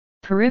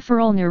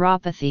Peripheral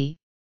neuropathy,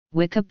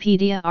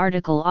 Wikipedia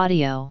article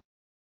audio.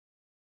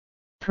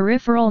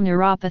 Peripheral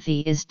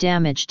neuropathy is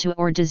damage to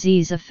or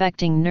disease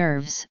affecting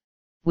nerves,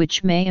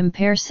 which may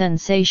impair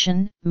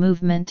sensation,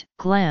 movement,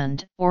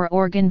 gland or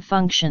organ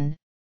function,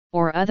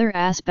 or other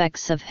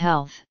aspects of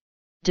health,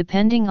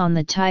 depending on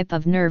the type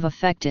of nerve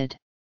affected.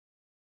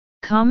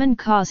 Common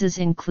causes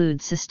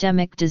include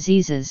systemic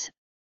diseases,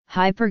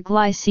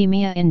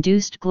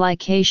 hyperglycemia-induced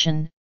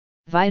glycation,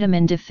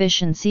 vitamin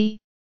deficiency,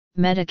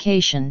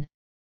 medication,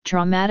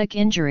 traumatic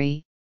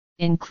injury,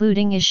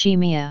 including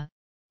ischemia,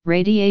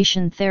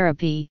 radiation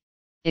therapy,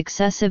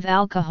 excessive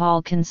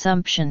alcohol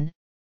consumption,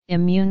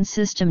 immune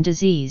system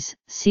disease,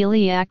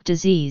 celiac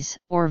disease,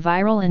 or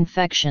viral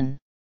infection.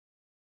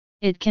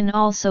 It can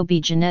also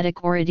be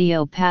genetic or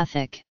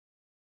idiopathic.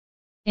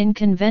 In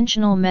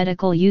conventional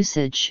medical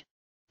usage,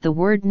 the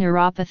word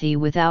neuropathy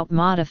without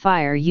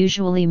modifier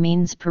usually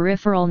means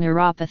peripheral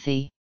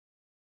neuropathy.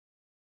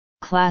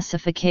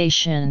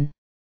 Classification: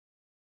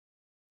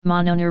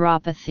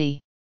 mononeuropathy,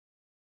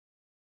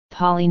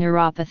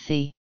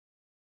 polyneuropathy,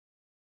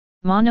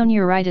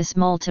 mononeuritis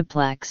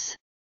multiplex,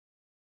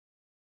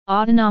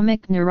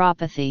 autonomic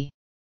neuropathy,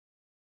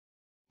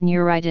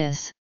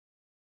 neuritis.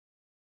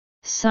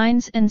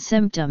 Signs and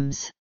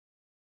symptoms.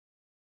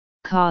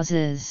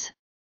 Causes.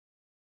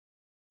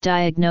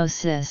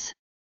 Diagnosis.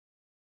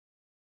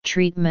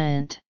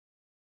 Treatment.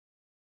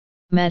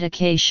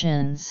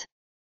 Medications.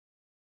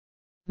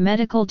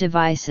 Medical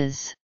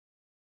devices.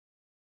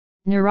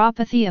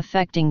 Neuropathy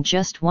affecting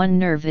just one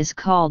nerve is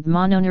called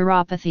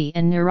mononeuropathy,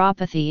 and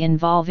neuropathy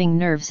involving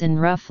nerves in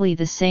roughly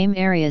the same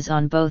areas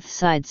on both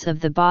sides of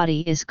the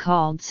body is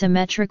called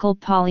symmetrical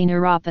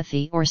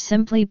polyneuropathy or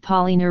simply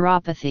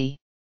polyneuropathy.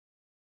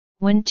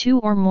 When two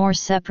or more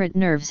separate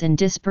nerves in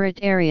disparate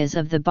areas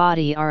of the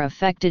body are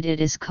affected, it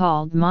is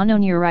called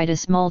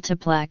mononeuritis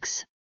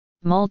multiplex,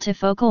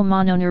 multifocal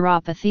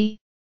mononeuropathy,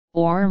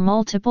 or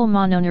multiple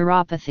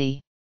mononeuropathy.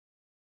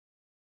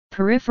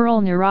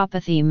 Peripheral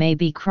neuropathy may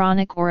be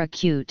chronic or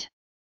acute.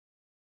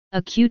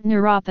 Acute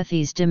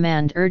neuropathies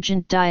demand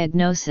urgent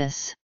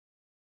diagnosis.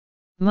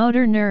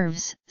 Motor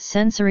nerves,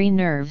 sensory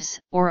nerves,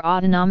 or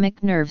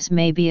autonomic nerves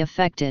may be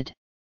affected.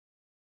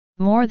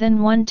 More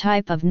than one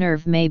type of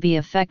nerve may be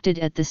affected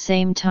at the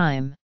same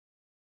time.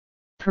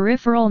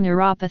 Peripheral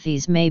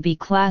neuropathies may be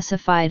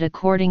classified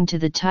according to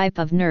the type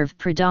of nerve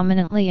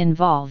predominantly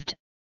involved,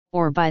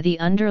 or by the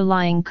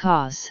underlying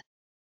cause.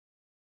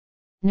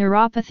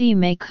 Neuropathy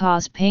may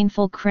cause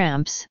painful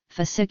cramps,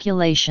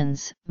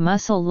 fasciculations,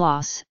 muscle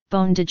loss,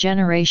 bone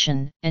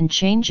degeneration, and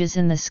changes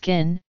in the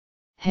skin,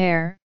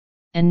 hair,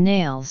 and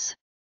nails.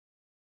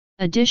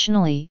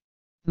 Additionally,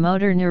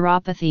 motor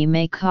neuropathy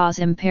may cause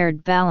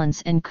impaired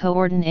balance and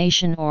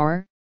coordination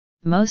or,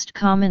 most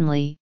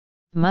commonly,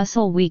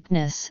 muscle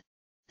weakness.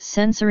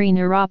 Sensory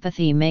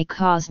neuropathy may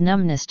cause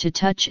numbness to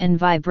touch and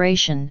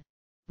vibration,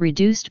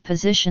 reduced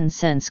position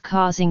sense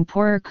causing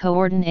poorer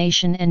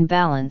coordination and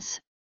balance,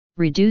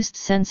 reduced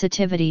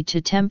sensitivity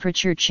to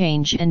temperature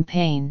change and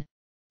pain,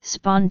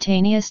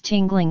 spontaneous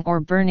tingling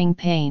or burning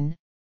pain,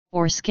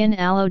 or skin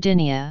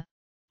allodynia.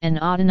 An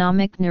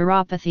autonomic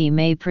neuropathy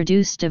may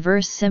produce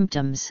diverse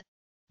symptoms,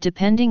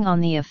 depending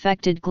on the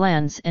affected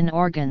glands and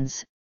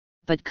organs,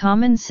 but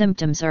common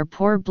symptoms are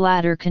poor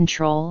bladder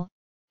control,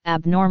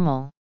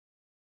 abnormal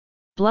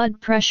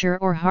blood pressure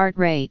or heart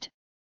rate,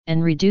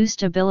 and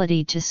reduced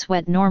ability to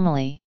sweat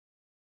normally.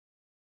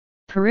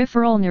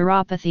 Peripheral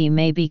neuropathy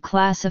may be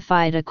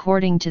classified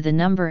according to the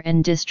number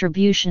and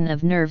distribution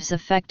of nerves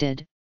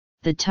affected,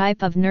 the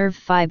type of nerve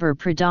fiber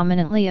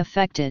predominantly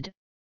affected,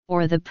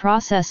 or the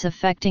process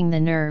affecting the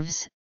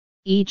nerves,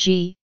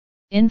 e.g.,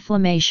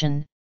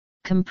 inflammation,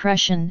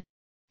 compression,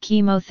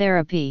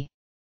 chemotherapy.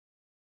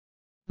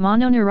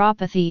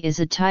 Mononeuropathy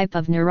is a type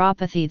of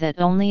neuropathy that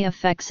only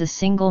affects a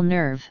single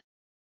nerve.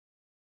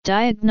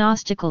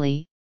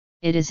 Diagnostically,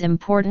 it is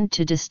important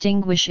to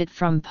distinguish it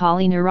from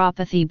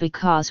polyneuropathy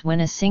because when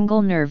a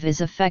single nerve is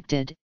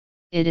affected,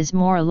 it is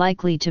more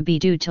likely to be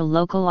due to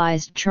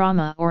localized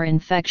trauma or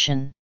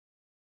infection.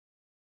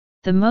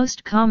 The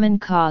most common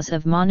cause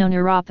of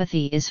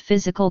mononeuropathy is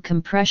physical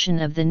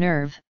compression of the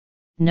nerve,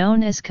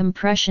 known as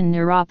compression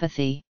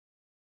neuropathy.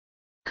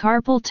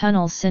 Carpal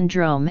tunnel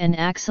syndrome and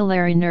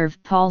axillary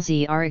nerve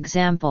palsy are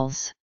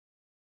examples.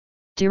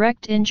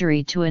 Direct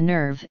injury to a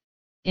nerve,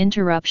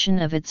 interruption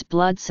of its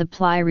blood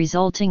supply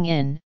resulting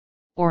in,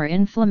 or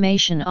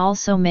inflammation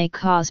also may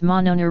cause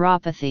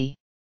mononeuropathy.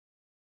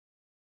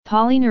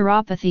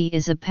 Polyneuropathy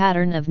is a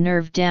pattern of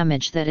nerve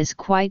damage that is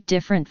quite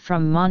different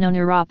from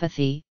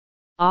mononeuropathy,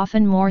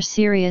 often more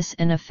serious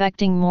and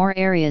affecting more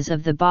areas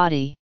of the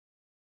body.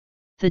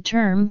 The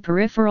term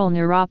peripheral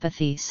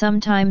neuropathy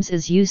sometimes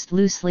is used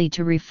loosely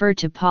to refer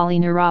to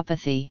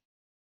polyneuropathy.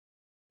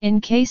 In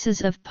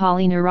cases of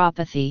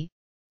polyneuropathy,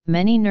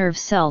 many nerve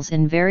cells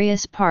in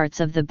various parts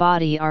of the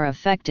body are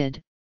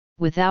affected,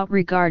 without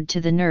regard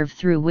to the nerve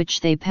through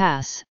which they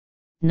pass.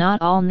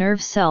 Not all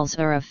nerve cells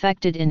are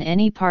affected in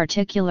any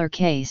particular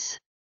case.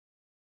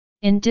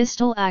 In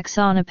distal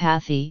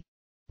axonopathy,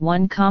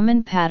 One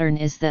common pattern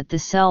is that the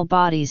cell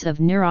bodies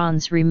of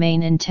neurons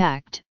remain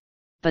intact,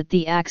 but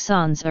the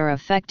axons are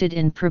affected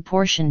in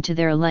proportion to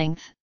their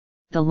length.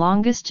 The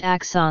longest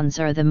axons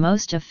are the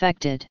most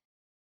affected.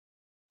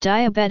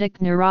 Diabetic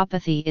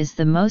neuropathy is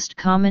the most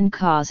common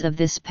cause of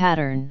this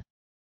pattern.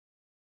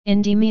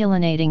 In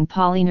demyelinating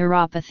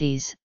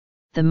polyneuropathies,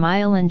 the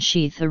myelin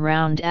sheath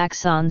around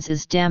axons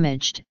is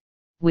damaged,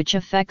 which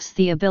affects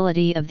the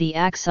ability of the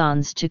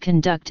axons to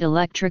conduct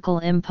electrical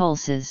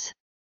impulses.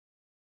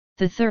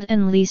 The third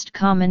and least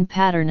common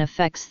pattern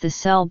affects the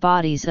cell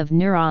bodies of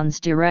neurons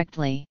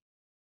directly.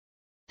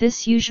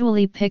 This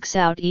usually picks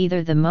out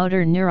either the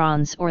motor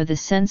neurons or the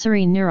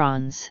sensory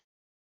neurons.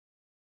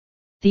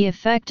 The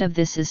effect of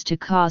this is to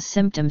cause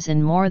symptoms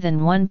in more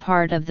than one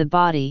part of the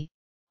body,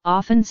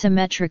 often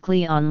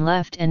symmetrically on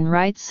left and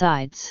right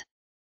sides.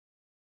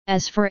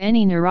 As for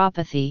any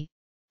neuropathy,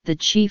 the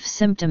chief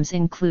symptoms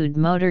include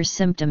motor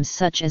symptoms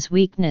such as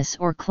weakness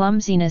or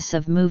clumsiness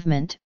of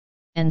movement,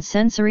 and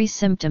sensory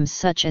symptoms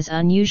such as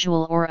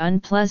unusual or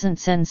unpleasant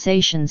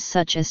sensations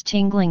such as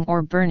tingling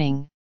or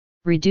burning,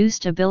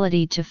 reduced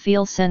ability to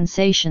feel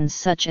sensations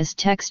such as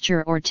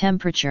texture or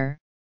temperature,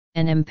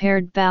 and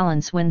impaired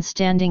balance when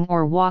standing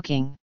or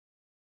walking.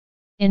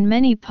 In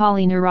many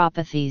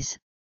polyneuropathies,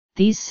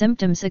 these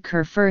symptoms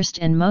occur first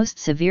and most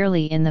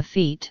severely in the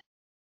feet.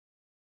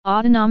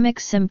 Autonomic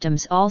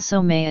symptoms also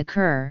may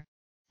occur,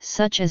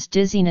 such as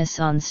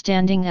dizziness on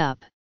standing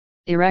up,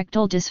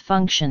 erectile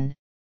dysfunction,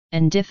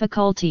 and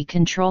difficulty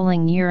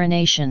controlling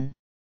urination.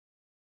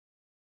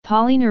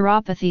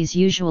 Polyneuropathies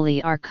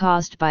usually are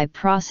caused by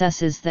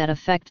processes that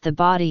affect the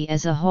body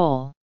as a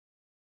whole.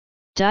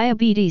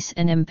 Diabetes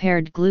and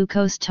impaired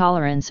glucose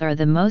tolerance are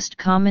the most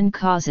common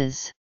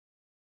causes.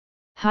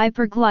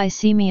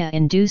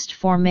 Hyperglycemia-induced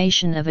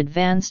formation of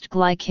advanced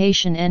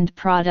glycation end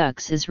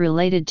products is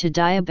related to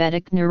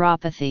diabetic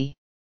neuropathy.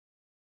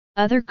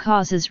 Other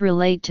causes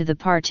relate to the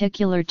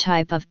particular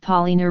type of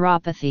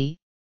polyneuropathy,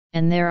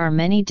 and there are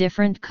many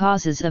different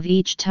causes of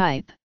each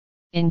type,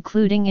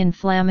 including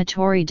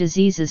inflammatory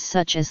diseases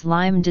such as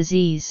Lyme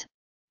disease,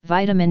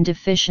 vitamin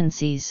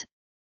deficiencies,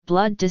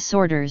 blood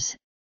disorders,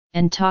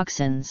 and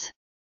toxins.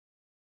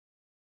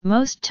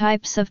 Most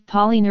types of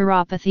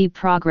polyneuropathy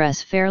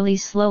progress fairly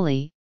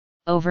slowly,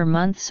 over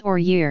months or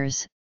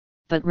years,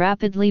 but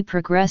rapidly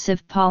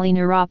progressive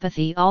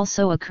polyneuropathy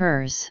also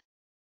occurs.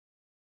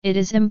 It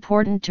is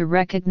important to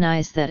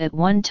recognize that at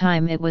one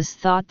time it was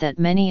thought that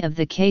many of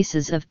the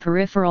cases of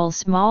peripheral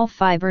small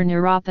fiber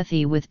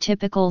neuropathy with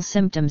typical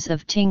symptoms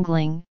of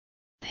tingling,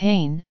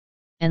 pain,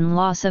 and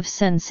loss of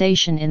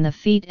sensation in the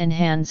feet and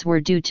hands were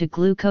due to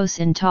glucose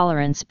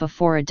intolerance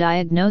before a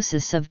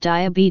diagnosis of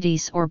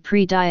diabetes or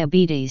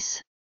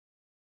prediabetes.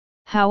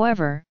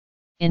 However,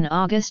 in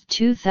August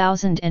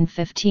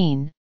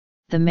 2015,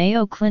 the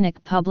Mayo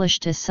Clinic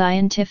published a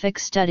scientific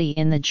study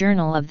in the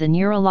Journal of the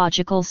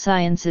Neurological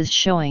Sciences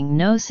showing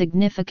no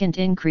significant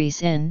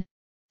increase in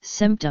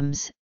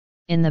symptoms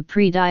in the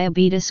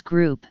prediabetes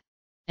group,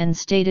 and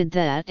stated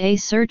that a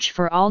search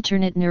for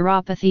alternate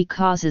neuropathy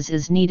causes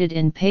is needed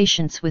in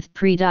patients with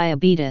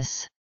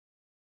prediabetes.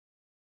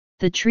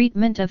 The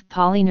treatment of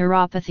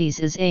polyneuropathies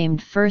is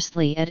aimed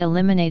firstly at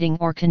eliminating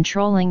or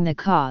controlling the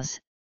cause,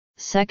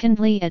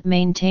 secondly at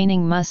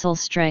maintaining muscle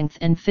strength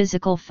and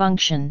physical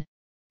function,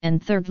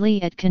 and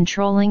thirdly at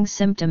controlling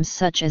symptoms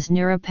such as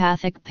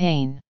neuropathic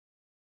pain.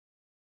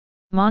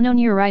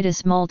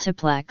 Mononeuritis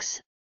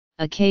multiplex,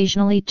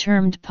 occasionally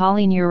termed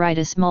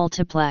polyneuritis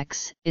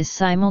multiplex, is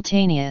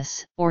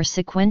simultaneous or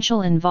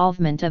sequential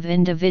involvement of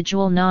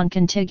individual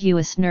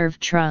non-contiguous nerve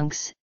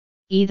trunks,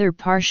 either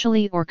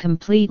partially or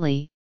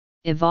completely,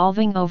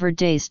 evolving over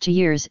days to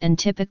years and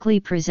typically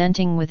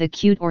presenting with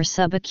acute or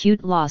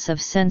subacute loss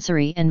of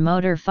sensory and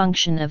motor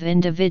function of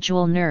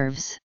individual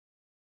nerves.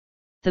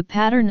 The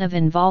pattern of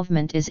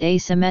involvement is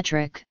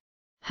asymmetric,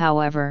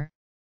 however,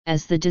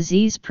 as the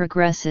disease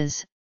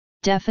progresses,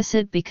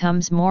 deficit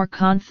becomes more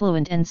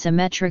confluent and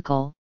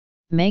symmetrical,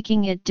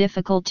 making it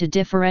difficult to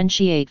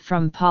differentiate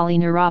from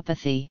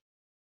polyneuropathy.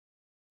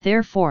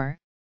 Therefore,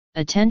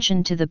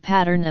 attention to the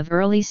pattern of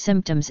early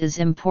symptoms is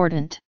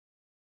important.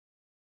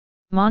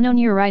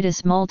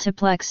 Mononeuritis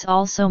multiplex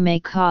also may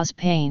cause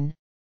pain,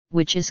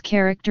 which is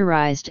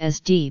characterized as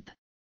deep,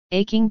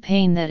 aching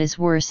pain that is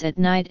worse at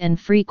night and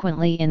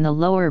frequently in the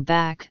lower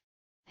back,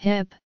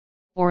 hip,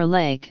 or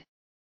leg.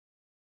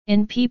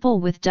 In people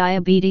with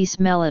diabetes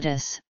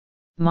mellitus,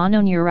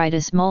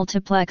 mononeuritis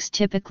multiplex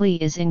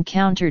typically is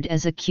encountered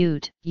as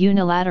acute,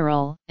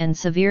 unilateral, and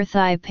severe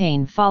thigh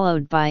pain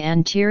followed by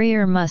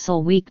anterior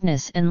muscle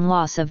weakness and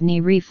loss of knee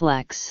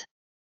reflex.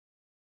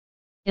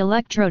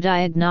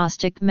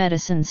 Electrodiagnostic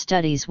medicine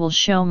studies will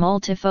show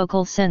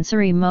multifocal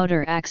sensory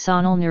motor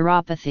axonal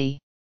neuropathy.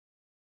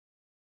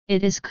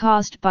 It is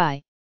caused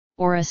by,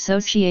 or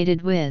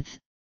associated with,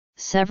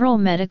 several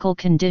medical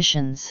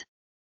conditions.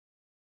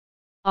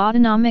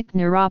 Autonomic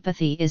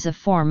neuropathy is a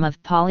form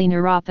of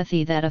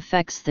polyneuropathy that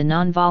affects the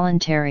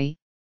non-voluntary,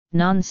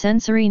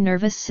 non-sensory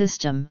nervous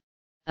system,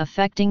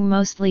 affecting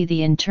mostly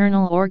the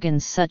internal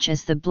organs such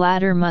as the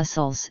bladder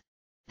muscles,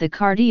 the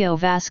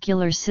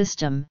cardiovascular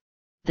system,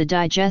 the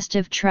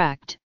digestive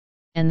tract,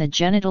 and the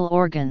genital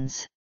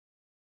organs.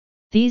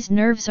 These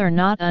nerves are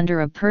not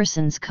under a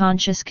person's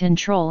conscious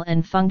control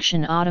and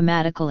function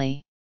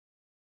automatically.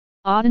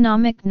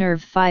 Autonomic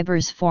nerve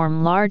fibers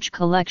form large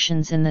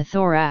collections in the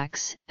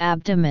thorax,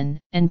 abdomen,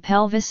 and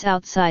pelvis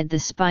outside the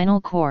spinal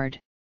cord.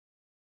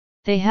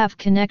 They have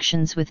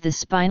connections with the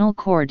spinal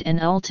cord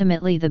and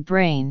ultimately the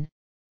brain,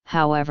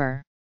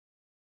 however.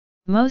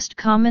 Most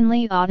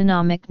commonly,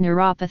 autonomic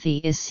neuropathy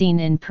is seen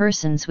in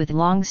persons with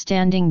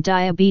long-standing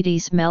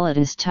diabetes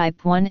mellitus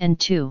type 1 and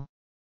 2.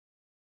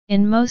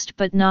 In most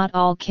but not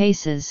all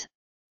cases,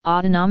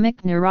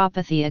 autonomic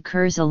neuropathy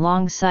occurs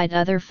alongside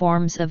other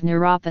forms of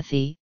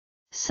neuropathy,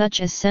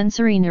 such as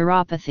sensory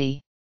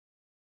neuropathy.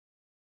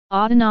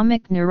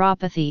 Autonomic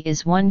neuropathy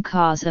is one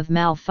cause of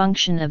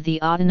malfunction of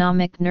the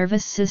autonomic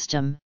nervous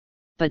system,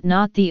 but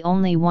not the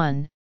only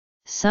one.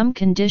 Some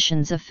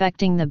conditions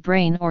affecting the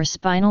brain or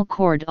spinal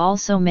cord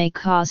also may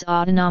cause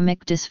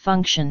autonomic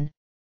dysfunction,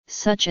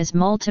 such as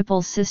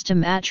multiple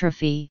system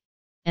atrophy,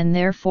 and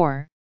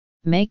therefore,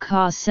 may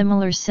cause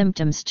similar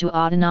symptoms to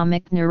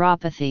autonomic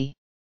neuropathy.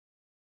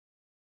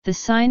 The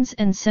signs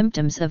and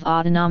symptoms of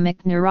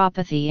autonomic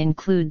neuropathy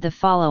include the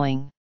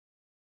following.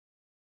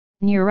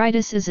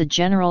 Neuritis is a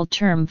general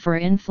term for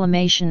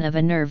inflammation of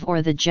a nerve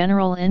or the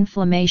general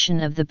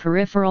inflammation of the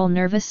peripheral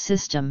nervous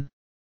system.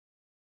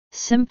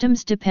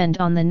 Symptoms depend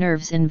on the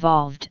nerves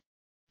involved,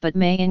 but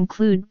may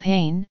include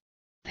pain,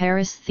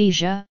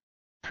 paresthesia,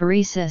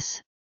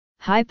 paresis,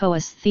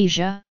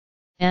 hypoesthesia,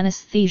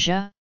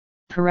 anesthesia,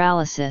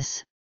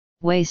 paralysis,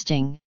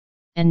 wasting,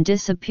 and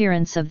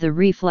disappearance of the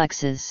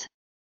reflexes.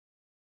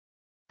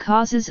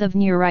 Causes of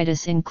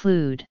neuritis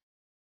include.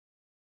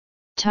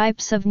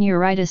 Types of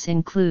neuritis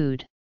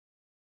include.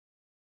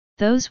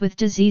 Those with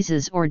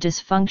diseases or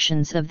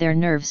dysfunctions of their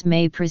nerves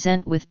may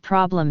present with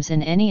problems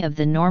in any of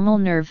the normal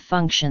nerve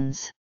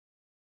functions.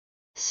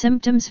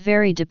 Symptoms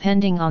vary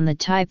depending on the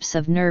types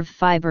of nerve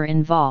fiber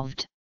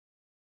involved.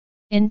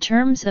 In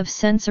terms of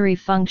sensory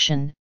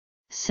function,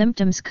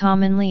 symptoms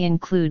commonly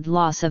include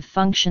loss of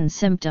function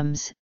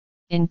symptoms,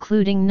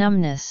 including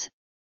numbness,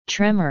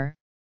 tremor,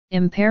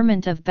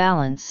 impairment of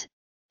balance,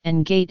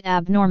 and gait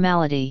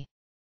abnormality.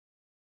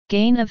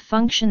 Gain of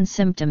function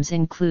symptoms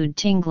include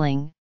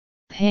tingling,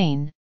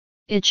 pain,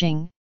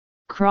 itching,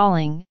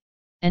 crawling,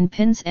 and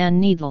pins and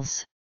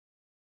needles.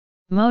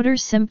 Motor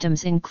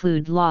symptoms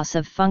include loss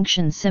of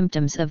function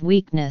symptoms of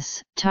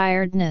weakness,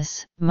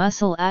 tiredness,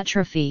 muscle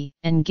atrophy,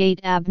 and gait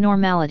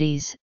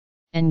abnormalities,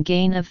 and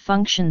gain of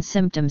function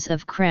symptoms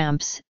of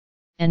cramps,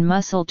 and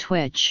muscle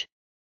twitch.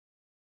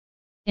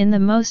 In the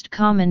most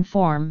common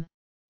form,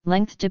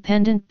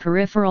 length-dependent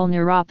peripheral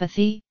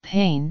neuropathy,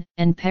 pain,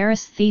 and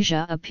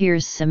paresthesia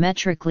appears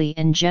symmetrically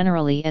and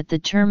generally at the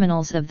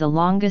terminals of the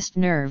longest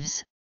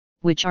nerves,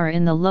 which are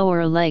in the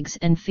lower legs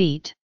and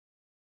feet.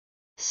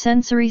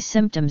 Sensory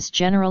symptoms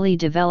generally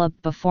develop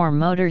before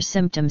motor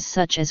symptoms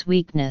such as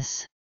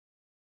weakness.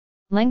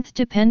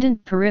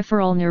 Length-dependent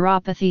peripheral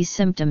neuropathy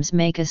symptoms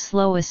make a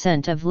slow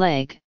ascent of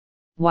leg,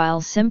 while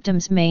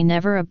symptoms may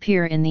never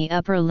appear in the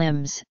upper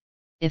limbs.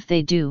 If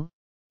they do,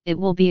 it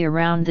will be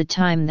around the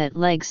time that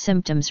leg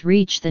symptoms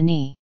reach the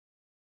knee.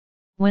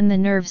 When the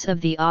nerves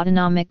of the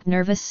autonomic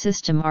nervous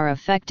system are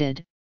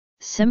affected,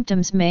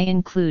 symptoms may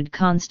include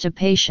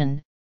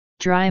constipation,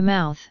 dry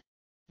mouth,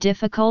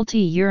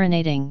 difficulty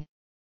urinating,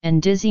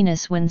 and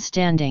dizziness when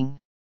standing.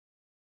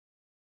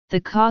 The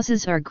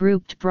causes are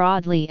grouped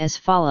broadly as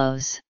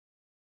follows.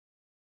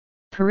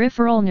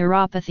 Peripheral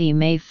neuropathy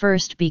may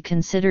first be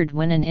considered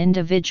when an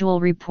individual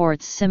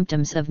reports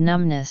symptoms of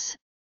numbness,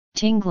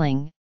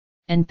 tingling,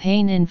 and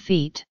pain in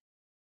feet.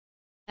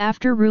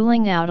 After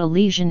ruling out a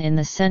lesion in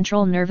the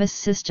central nervous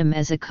system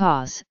as a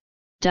cause,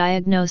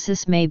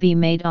 diagnosis may be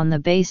made on the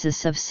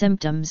basis of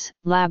symptoms,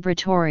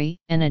 laboratory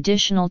and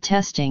additional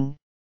testing,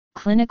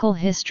 clinical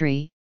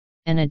history,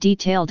 and a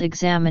detailed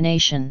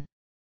examination.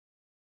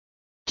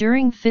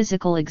 During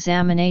physical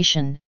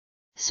examination,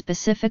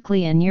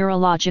 specifically a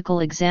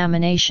neurological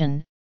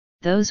examination,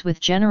 those with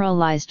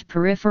generalized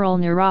peripheral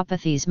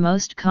neuropathies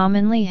most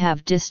commonly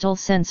have distal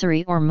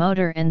sensory or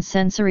motor and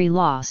sensory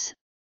loss,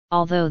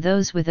 although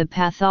those with a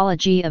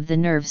pathology of the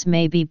nerves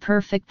may be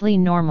perfectly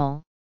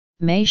normal,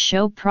 may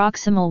show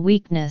proximal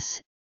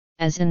weakness,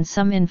 as in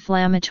some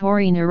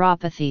inflammatory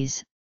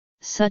neuropathies,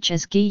 such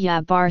as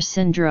Guillain-Barré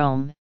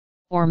syndrome,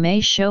 or may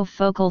show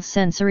focal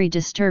sensory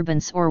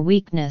disturbance or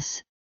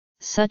weakness,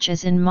 such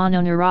as in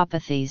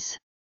mononeuropathies.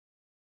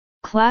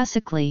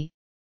 Classically,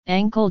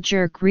 ankle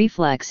jerk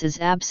reflex is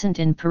absent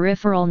in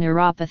peripheral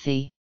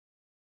neuropathy.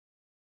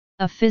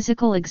 A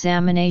physical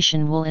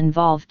examination will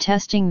involve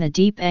testing the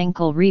deep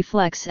ankle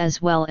reflex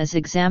as well as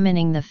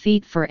examining the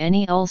feet for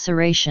any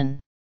ulceration.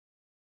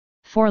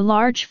 For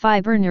large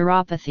fiber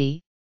neuropathy,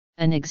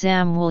 an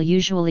exam will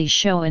usually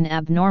show an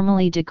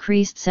abnormally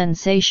decreased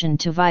sensation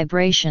to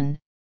vibration,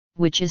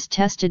 which is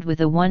tested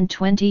with a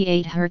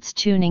 128 Hz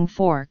tuning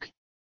fork,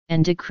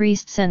 and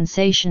decreased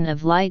sensation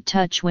of light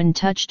touch when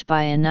touched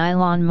by a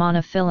nylon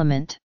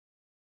monofilament.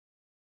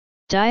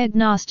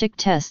 Diagnostic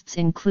tests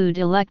include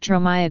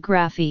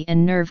electromyography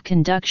and nerve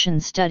conduction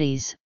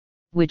studies,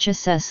 which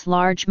assess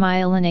large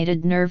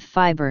myelinated nerve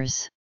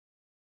fibers.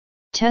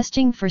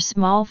 Testing for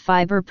small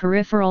fiber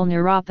peripheral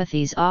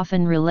neuropathies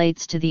often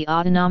relates to the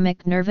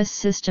autonomic nervous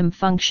system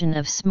function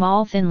of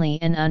small thinly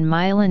and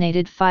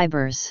unmyelinated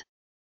fibers.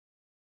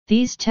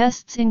 These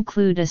tests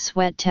include a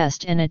sweat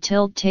test and a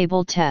tilt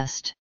table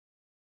test.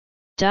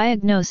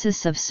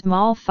 Diagnosis of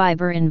small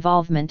fiber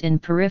involvement in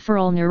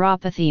peripheral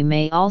neuropathy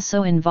may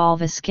also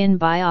involve a skin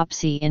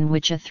biopsy in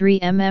which a 3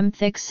 mm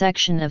thick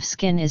section of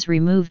skin is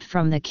removed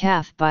from the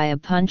calf by a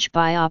punch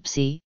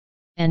biopsy,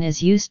 and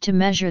is used to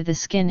measure the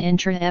skin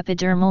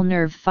intraepidermal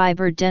nerve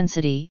fiber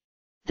density,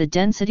 the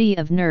density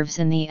of nerves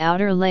in the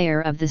outer layer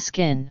of the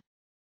skin.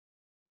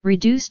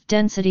 Reduced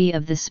density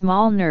of the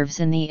small nerves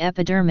in the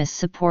epidermis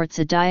supports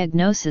a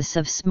diagnosis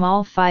of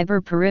small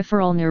fiber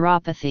peripheral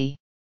neuropathy.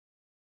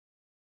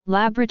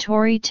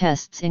 Laboratory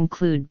tests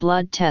include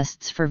blood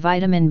tests for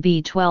vitamin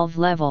B12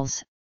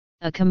 levels,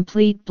 a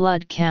complete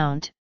blood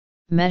count,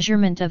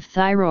 measurement of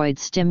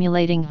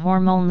thyroid-stimulating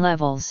hormone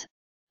levels,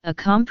 a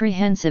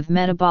comprehensive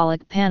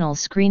metabolic panel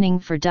screening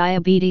for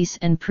diabetes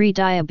and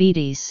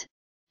prediabetes,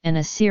 and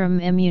a serum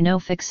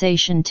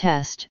immunofixation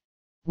test,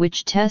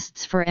 which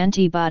tests for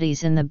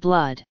antibodies in the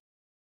blood.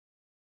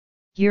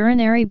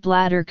 Urinary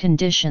bladder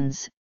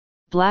conditions,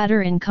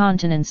 bladder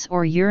incontinence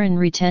or urine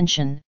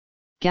retention,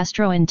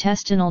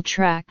 gastrointestinal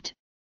tract,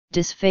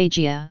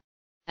 dysphagia,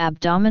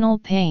 abdominal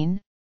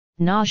pain,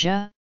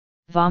 nausea,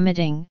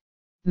 vomiting,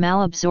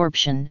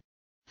 malabsorption,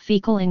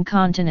 fecal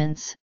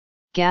incontinence,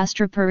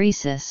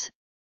 gastroparesis,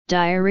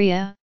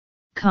 diarrhea,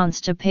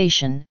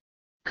 constipation,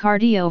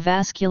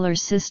 cardiovascular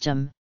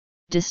system,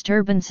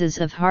 disturbances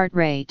of heart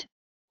rate,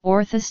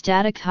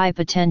 orthostatic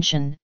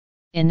hypotension,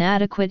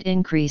 inadequate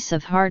increase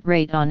of heart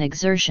rate on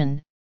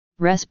exertion,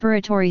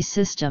 respiratory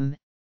system,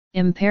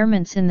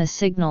 impairments in the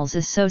signals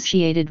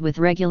associated with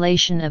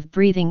regulation of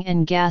breathing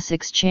and gas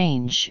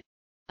exchange,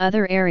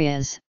 other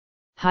areas,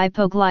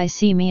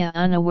 hypoglycemia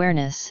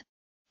unawareness,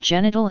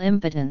 genital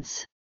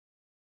impotence,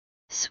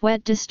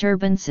 sweat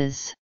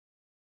disturbances,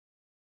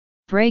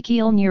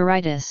 brachial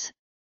neuritis,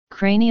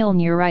 cranial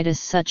neuritis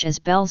such as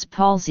Bell's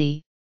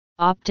palsy,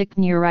 optic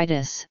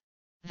neuritis,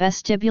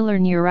 vestibular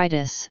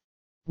neuritis,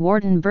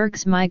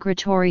 Waardenburg's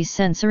migratory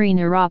sensory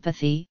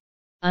neuropathy,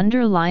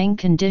 underlying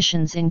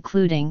conditions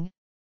including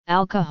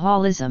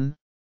alcoholism,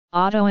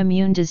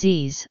 autoimmune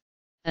disease,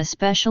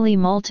 especially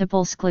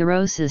multiple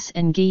sclerosis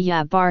and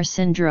Guillain-Barré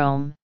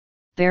syndrome,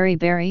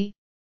 beriberi,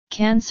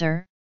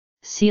 cancer,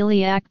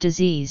 celiac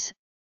disease,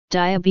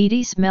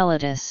 diabetes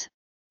mellitus,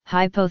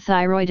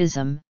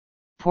 hypothyroidism,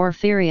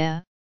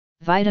 porphyria,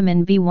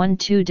 vitamin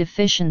B12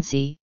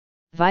 deficiency,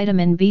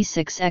 vitamin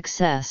B6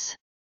 excess.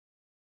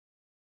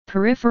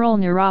 Peripheral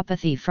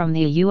neuropathy from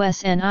the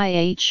US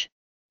NIH,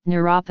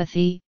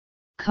 neuropathy,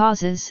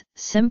 causes,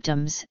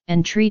 symptoms,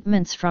 and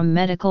treatments from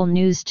Medical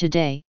News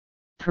Today,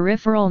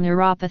 peripheral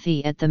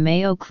neuropathy at the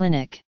Mayo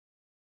Clinic.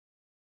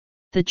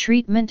 The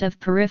treatment of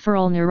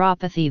peripheral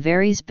neuropathy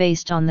varies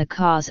based on the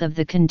cause of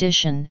the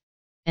condition,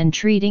 and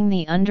treating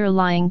the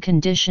underlying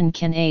condition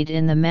can aid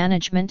in the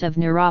management of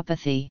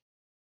neuropathy.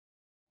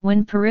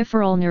 When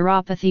peripheral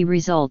neuropathy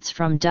results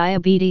from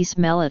diabetes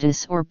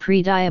mellitus or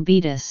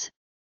prediabetes,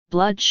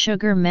 blood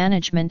sugar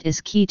management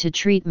is key to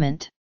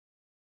treatment.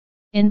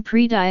 In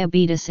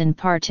prediabetes in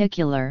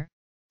particular,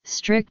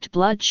 strict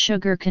blood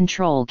sugar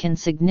control can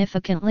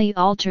significantly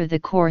alter the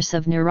course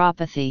of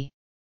neuropathy.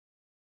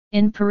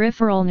 In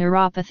peripheral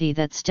neuropathy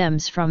that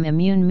stems from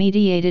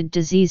immune-mediated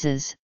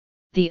diseases,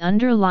 the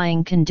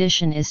underlying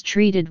condition is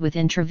treated with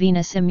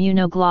intravenous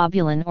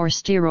immunoglobulin or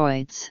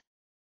steroids.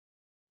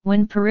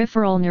 When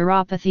peripheral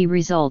neuropathy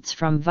results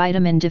from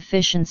vitamin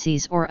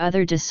deficiencies or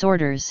other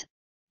disorders,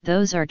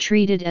 those are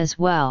treated as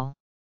well.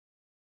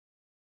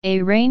 A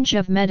range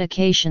of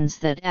medications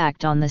that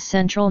act on the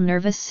central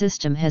nervous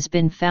system has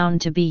been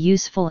found to be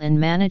useful in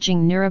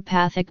managing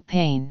neuropathic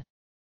pain.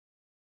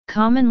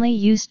 Commonly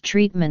used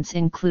treatments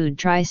include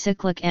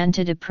tricyclic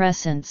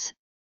antidepressants,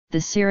 the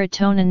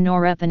serotonin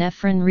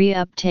norepinephrine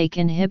reuptake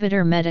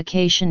inhibitor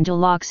medication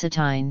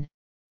duloxetine,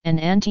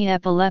 and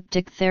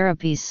anti-epileptic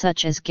therapies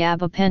such as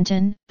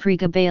gabapentin,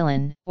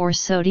 pregabalin, or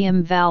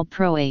sodium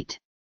valproate.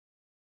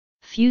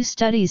 Few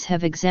studies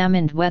have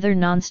examined whether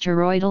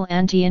nonsteroidal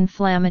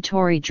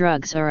anti-inflammatory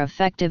drugs are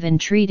effective in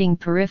treating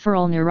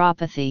peripheral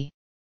neuropathy.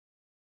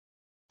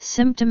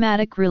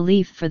 Symptomatic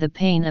relief for the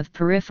pain of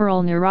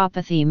peripheral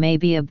neuropathy may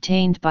be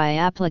obtained by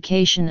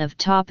application of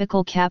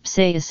topical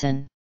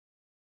capsaicin.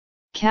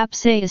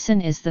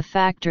 Capsaicin is the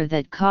factor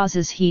that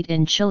causes heat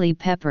in chili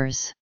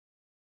peppers.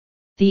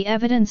 The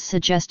evidence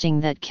suggesting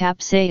that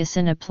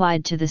capsaicin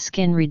applied to the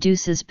skin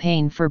reduces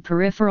pain for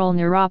peripheral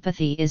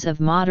neuropathy is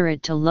of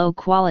moderate to low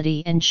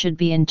quality and should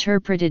be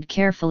interpreted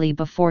carefully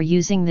before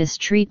using this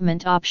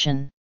treatment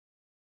option.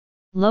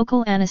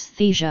 Local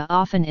anesthesia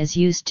often is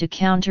used to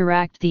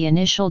counteract the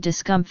initial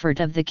discomfort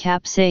of the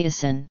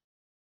capsaicin.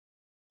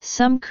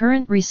 Some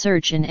current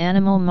research in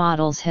animal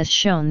models has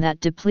shown that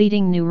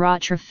depleting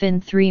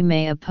neurotrophin 3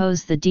 may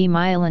oppose the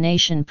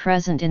demyelination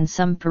present in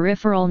some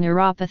peripheral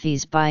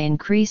neuropathies by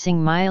increasing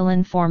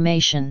myelin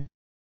formation.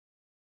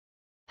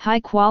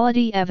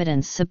 High-quality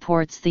evidence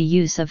supports the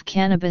use of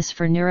cannabis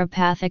for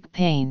neuropathic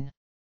pain.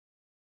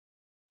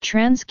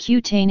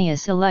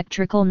 Transcutaneous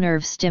electrical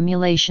nerve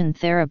stimulation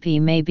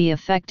therapy may be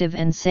effective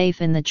and safe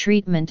in the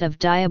treatment of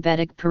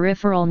diabetic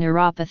peripheral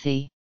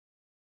neuropathy.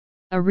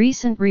 A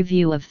recent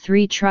review of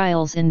 3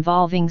 trials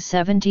involving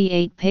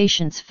 78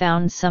 patients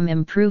found some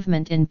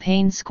improvement in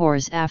pain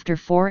scores after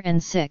 4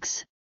 and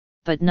 6,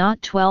 but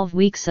not 12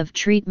 weeks of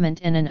treatment,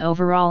 and an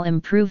overall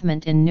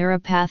improvement in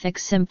neuropathic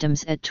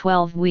symptoms at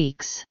 12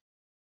 weeks.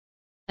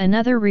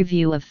 Another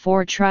review of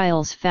 4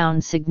 trials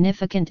found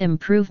significant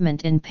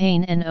improvement in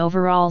pain and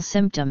overall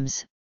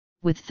symptoms,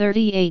 with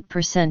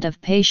 38% of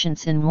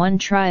patients in one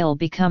trial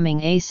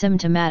becoming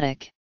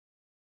asymptomatic.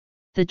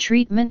 The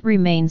treatment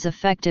remains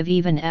effective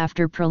even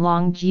after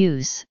prolonged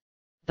use,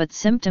 but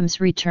symptoms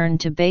return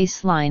to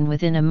baseline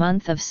within a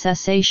month of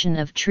cessation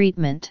of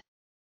treatment.